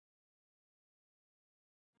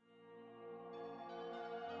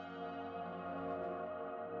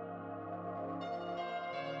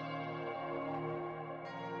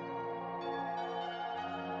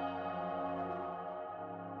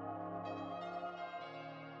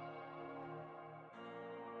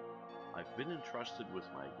I've been entrusted with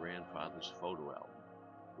my grandfather's photo album,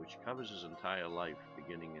 which covers his entire life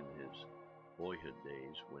beginning in his boyhood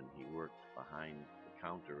days when he worked behind the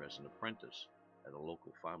counter as an apprentice at a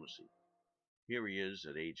local pharmacy. Here he is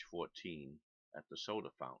at age 14 at the soda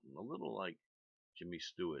fountain, a little like Jimmy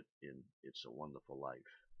Stewart in It's a Wonderful Life.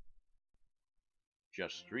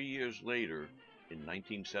 Just 3 years later, in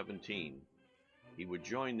 1917, he would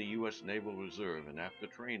join the U.S. Naval Reserve and after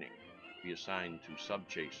training be assigned to Sub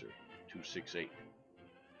Chaser S.C.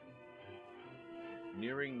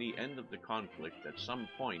 Nearing the end of the conflict, at some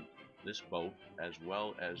point, this boat, as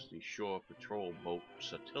well as the shore patrol boat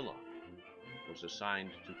Satilla, was assigned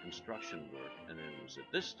to construction work, and it was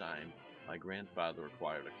at this time my grandfather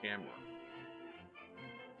acquired a camera.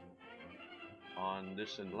 On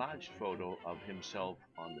this enlarged photo of himself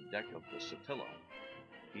on the deck of the Satilla,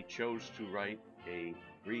 he chose to write a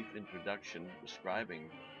brief introduction describing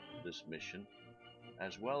this mission,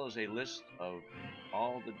 as well as a list of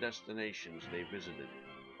all the destinations they visited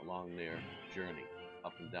along their journey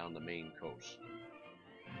up and down the Maine coast.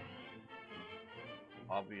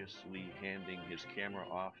 Obviously handing his camera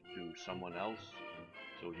off to someone else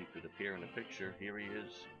so he could appear in a picture. Here he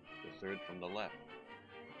is, the third from the left.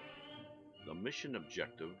 The mission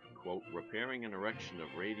objective, quote, repairing and erection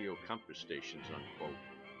of radio compass stations, unquote,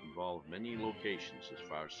 involved many locations as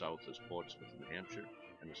far south as Portsmouth, New Hampshire,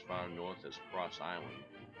 and as far north as Cross Island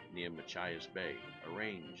near Machias Bay, a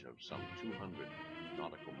range of some 200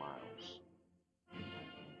 nautical miles.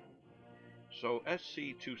 So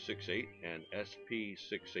SC-268 and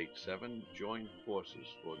SP-687 joined forces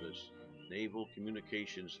for this Naval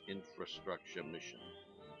Communications Infrastructure mission.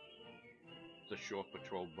 The shore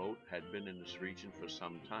patrol boat had been in this region for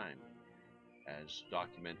some time, as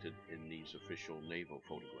documented in these official naval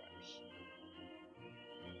photographs.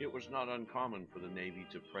 It was not uncommon for the Navy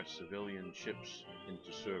to press civilian ships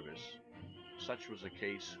into service. Such was the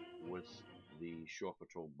case with the shore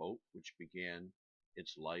patrol boat, which began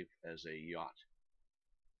its life as a yacht.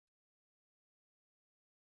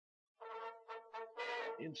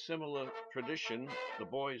 In similar tradition, the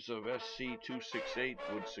boys of SC-268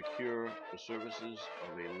 would secure the services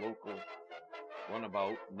of a local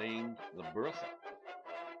runabout named the Bertha.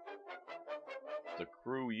 The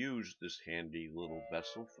crew used this handy little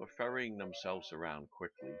vessel for ferrying themselves around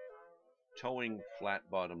quickly, towing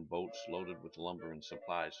flat-bottom boats loaded with lumber and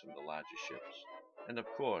supplies from the larger ships. And of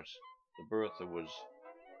course, the Bertha was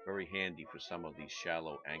very handy for some of these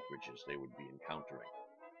shallow anchorages they would be encountering.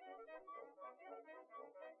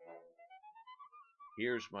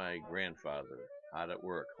 Here's my grandfather, hard at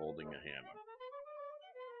work holding a hammer.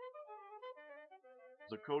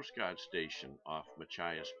 The Coast Guard station off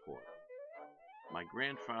Machias Port. My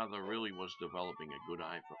grandfather really was developing a good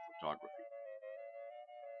eye for photography.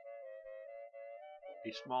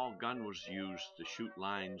 A small gun was used to shoot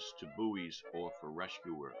lines to buoys or for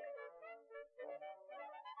rescue work.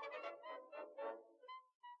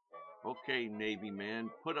 Okay, Navy man,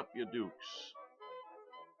 put up your dukes.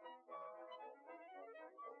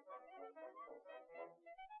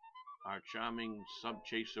 Our charming Sub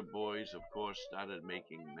Chaser boys, of course, started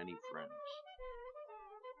making many friends.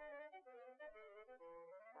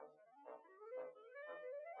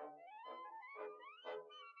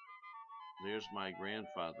 There's my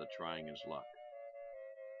grandfather trying his luck.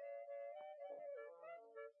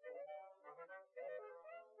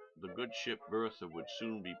 The good ship Bertha would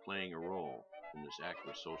soon be playing a role in this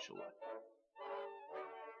active social life.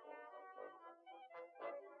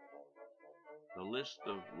 The list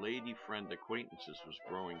of lady friend acquaintances was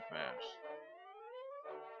growing fast.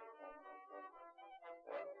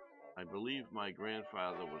 I believe my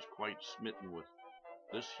grandfather was quite smitten with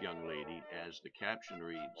this young lady, as the caption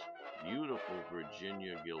reads, Beautiful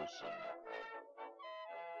Virginia Gilson.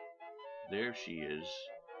 There she is,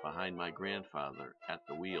 behind my grandfather at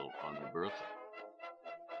the wheel on the Bertha.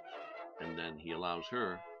 And then he allows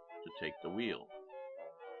her to take the wheel.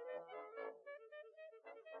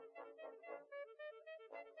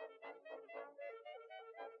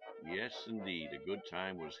 Yes, indeed, a good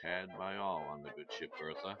time was had by all on the good ship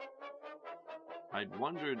Bertha. I'd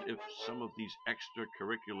wondered if some of these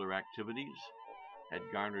extracurricular activities had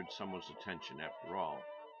garnered someone's attention after all.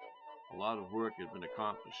 A lot of work had been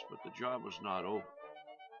accomplished, but the job was not over.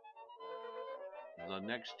 The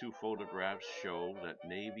next two photographs show that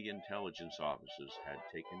Navy intelligence officers had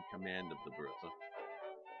taken command of the Bertha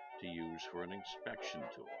to use for an inspection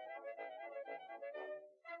tour.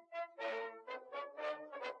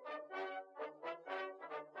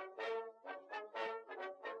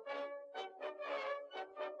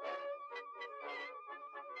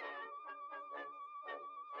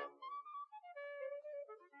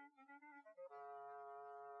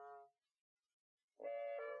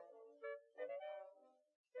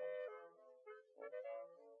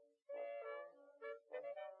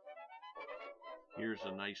 Here's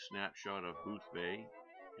a nice snapshot of Booth Bay,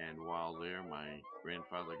 and while there my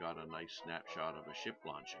grandfather got a nice snapshot of a ship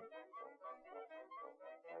launching.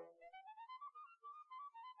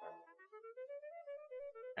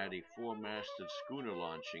 At a four-masted schooner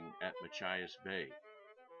launching at Machias Bay.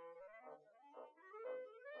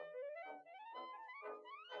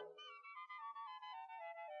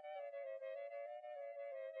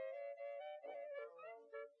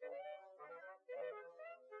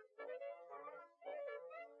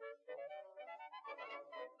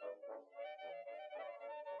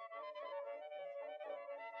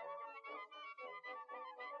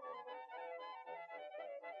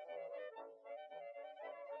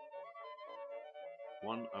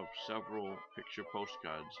 One of several picture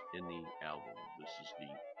postcards in the album. This is the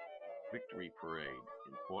Victory Parade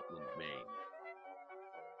in Portland, Maine.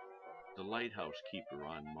 The lighthouse keeper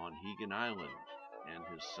on Monhegan Island and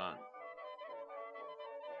his son.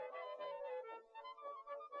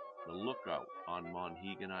 The lookout on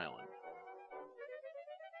Monhegan Island.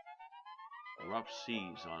 Rough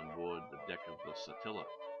seas on board the deck of the Satilla.